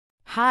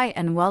Hi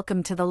and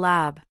welcome to the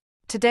lab.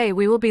 Today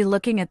we will be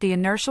looking at the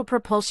inertial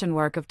propulsion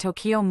work of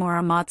Tokio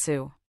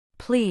Muramatsu.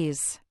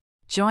 Please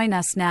join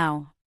us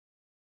now.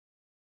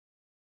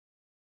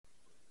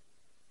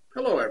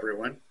 Hello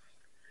everyone,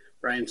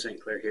 Brian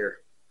Sinclair here.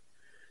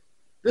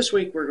 This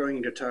week we're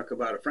going to talk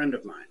about a friend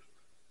of mine,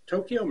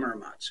 Tokio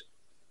Muramatsu.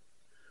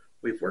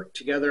 We've worked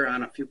together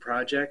on a few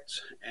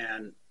projects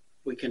and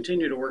we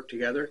continue to work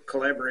together.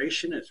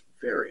 Collaboration is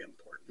very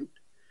important,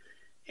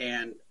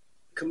 and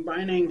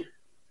combining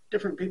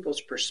different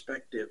people's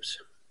perspectives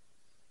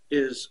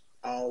is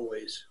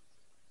always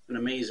an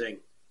amazing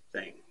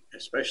thing,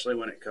 especially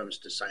when it comes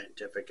to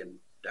scientific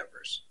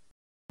endeavors.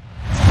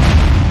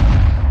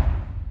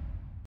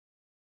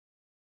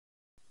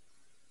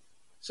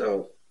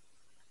 So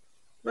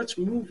let's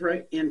move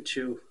right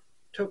into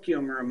Tokio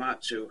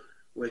Muramatsu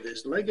with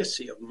his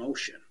legacy of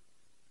motion.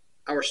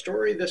 Our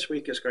story this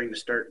week is going to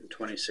start in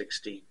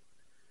 2016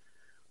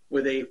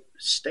 with a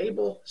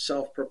stable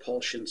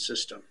self-propulsion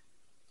system.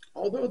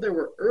 Although there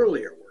were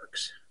earlier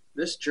works,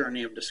 this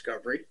journey of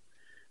discovery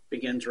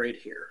begins right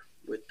here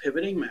with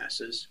pivoting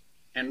masses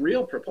and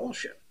real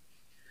propulsion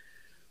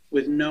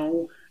with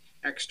no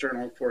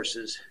external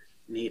forces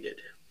needed.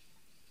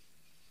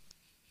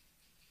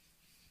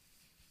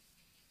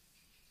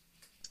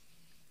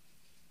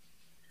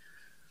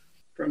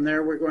 From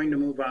there, we're going to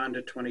move on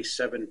to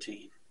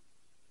 2017,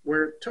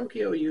 where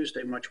Tokio used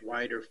a much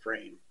wider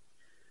frame.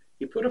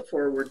 He put a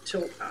forward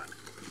tilt on it.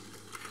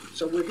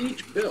 So with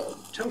each build,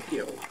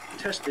 Tokio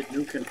tested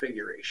new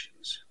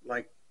configurations,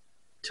 like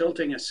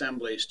tilting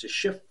assemblies to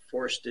shift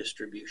force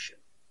distribution.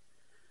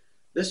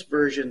 This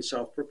version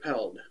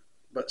self-propelled,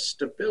 but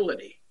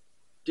stability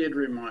did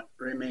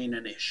remain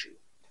an issue.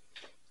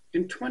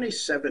 In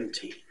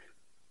 2017,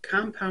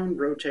 compound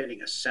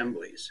rotating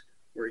assemblies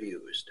were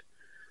used.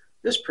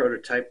 This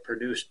prototype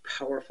produced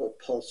powerful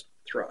pulse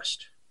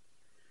thrust.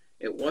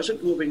 It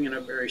wasn't moving in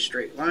a very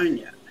straight line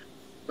yet,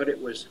 but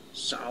it was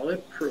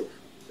solid proof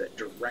that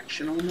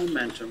directional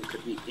momentum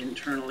could be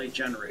internally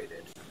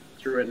generated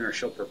through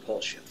inertial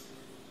propulsion.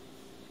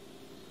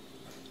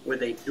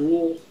 With a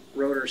dual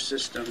rotor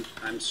system,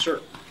 I'm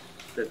certain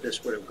that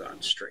this would have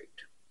gone straight.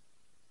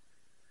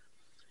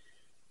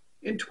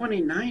 In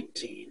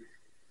 2019,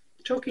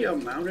 Tokio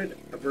mounted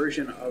a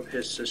version of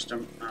his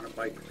system on a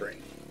bike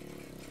frame.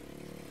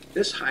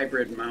 This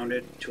hybrid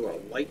mounted to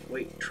a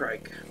lightweight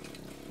trike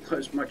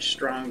was much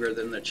stronger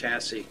than the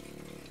chassis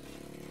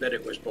that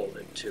it was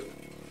bolted to.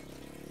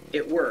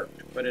 It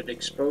worked, but it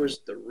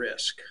exposed the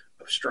risk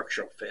of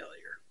structural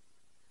failure.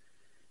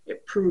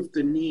 It proved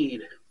the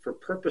need for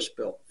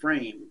purpose-built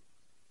frame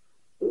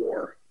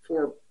or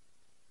for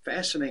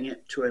fastening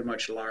it to a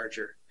much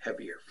larger,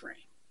 heavier frame.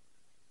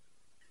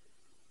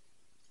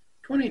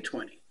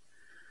 2020.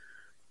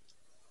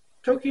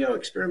 Tokio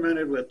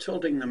experimented with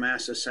tilting the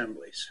mass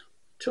assemblies.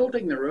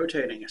 Tilting the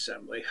rotating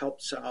assembly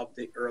helped solve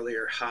the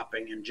earlier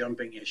hopping and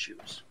jumping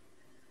issues.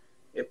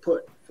 It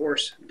put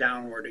force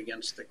downward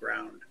against the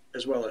ground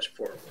as well as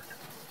forward,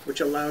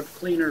 which allowed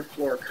cleaner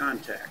floor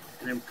contact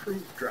and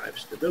improved drive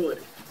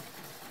stability.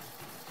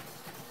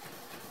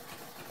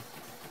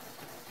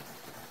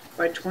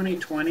 By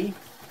 2020,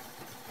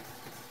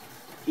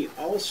 he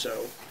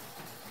also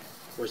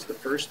was the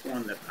first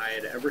one that I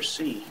had ever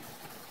seen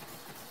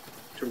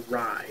to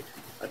ride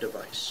a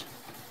device.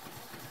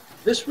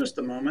 This was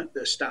the moment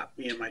that stopped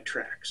me in my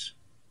tracks.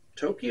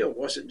 Tokio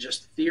wasn't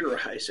just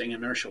theorizing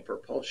inertial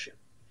propulsion.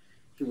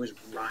 He was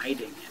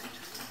riding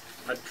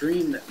it, a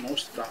dream that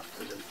most thought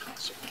was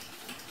impossible.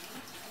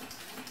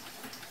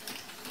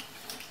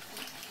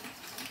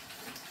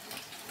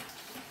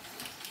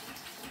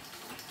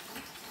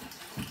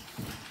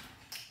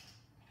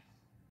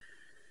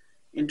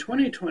 In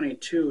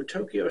 2022,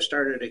 Tokio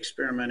started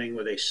experimenting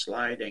with a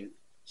sliding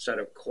set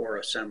of core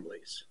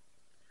assemblies.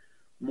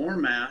 More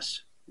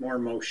mass, more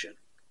motion.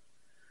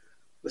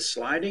 The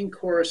sliding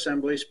core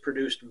assemblies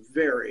produced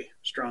very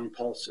strong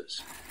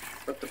pulses,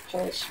 but the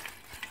pulse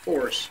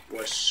force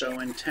was so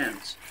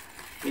intense,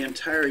 the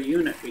entire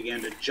unit began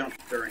to jump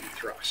during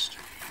thrust.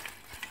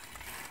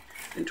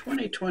 In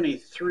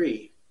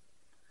 2023,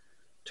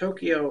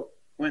 Tokio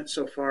went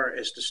so far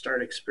as to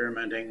start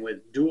experimenting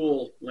with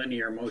dual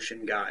linear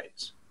motion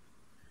guides.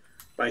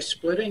 By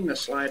splitting the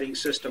sliding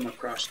system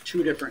across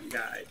two different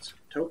guides,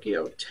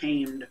 Tokio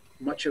tamed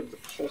much of the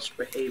pulse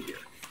behavior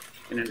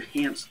and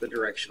enhanced the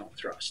directional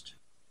thrust.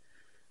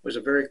 It was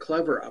a very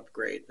clever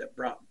upgrade that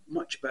brought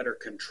much better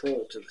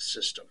control to the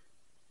system.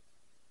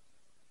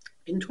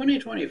 In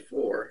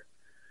 2024,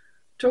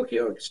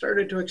 Tokio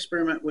started to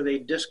experiment with a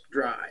disk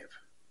drive.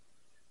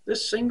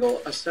 This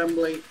single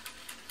assembly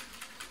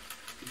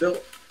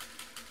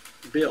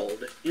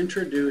build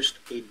introduced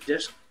a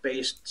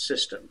disk-based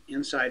system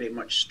inside a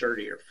much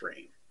sturdier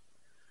frame.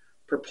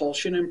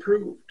 Propulsion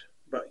improved,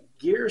 but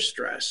gear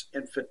stress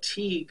and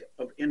fatigue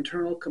of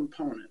internal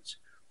components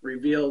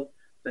revealed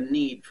the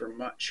need for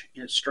much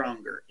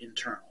stronger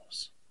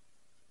internals.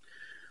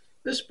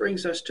 This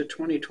brings us to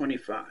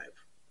 2025.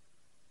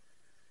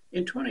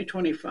 In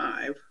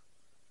 2025,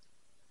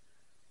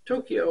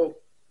 Tokio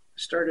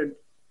started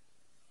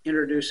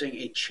introducing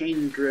a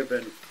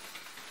chain-driven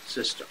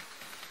system.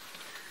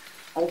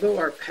 Although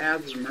our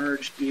paths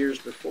merged years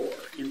before,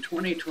 in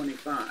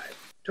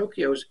 2025,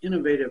 Tokyo's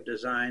innovative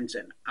designs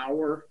and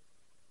our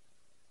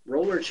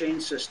roller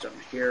chain system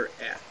here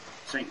at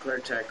St. Clair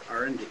Tech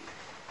R&D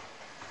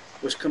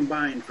was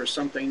combined for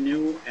something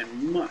new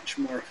and much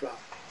more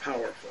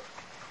powerful.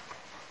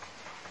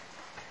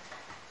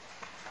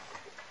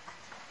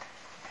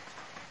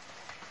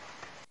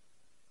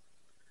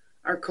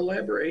 Our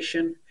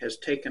collaboration has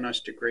taken us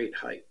to great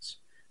heights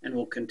and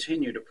will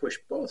continue to push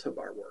both of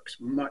our works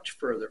much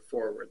further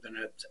forward than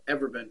it's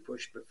ever been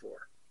pushed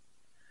before.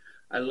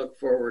 I look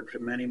forward to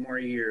many more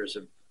years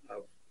of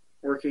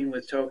working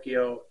with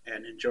Tokio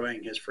and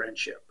enjoying his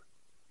friendship.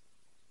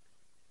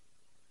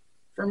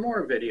 For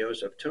more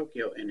videos of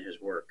Tokio and his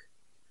work,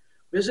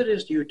 visit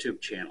his YouTube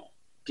channel,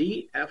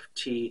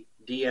 DFTDMT.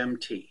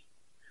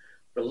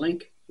 The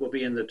link will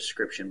be in the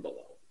description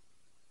below.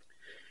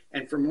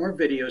 And for more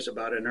videos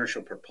about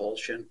inertial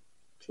propulsion,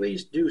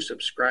 please do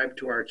subscribe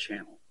to our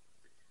channel.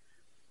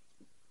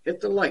 Hit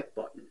the like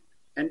button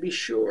and be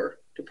sure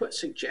to put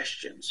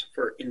suggestions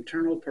for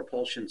internal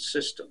propulsion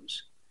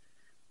systems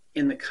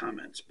in the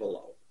comments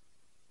below.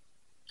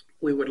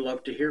 We would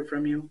love to hear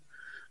from you.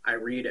 I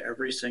read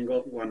every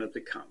single one of the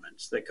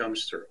comments that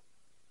comes through.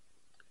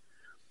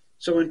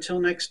 So until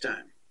next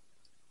time,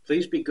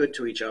 please be good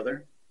to each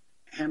other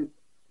and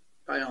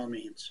by all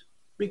means,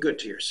 be good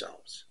to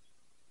yourselves.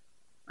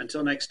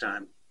 Until next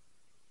time,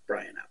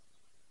 Brian out.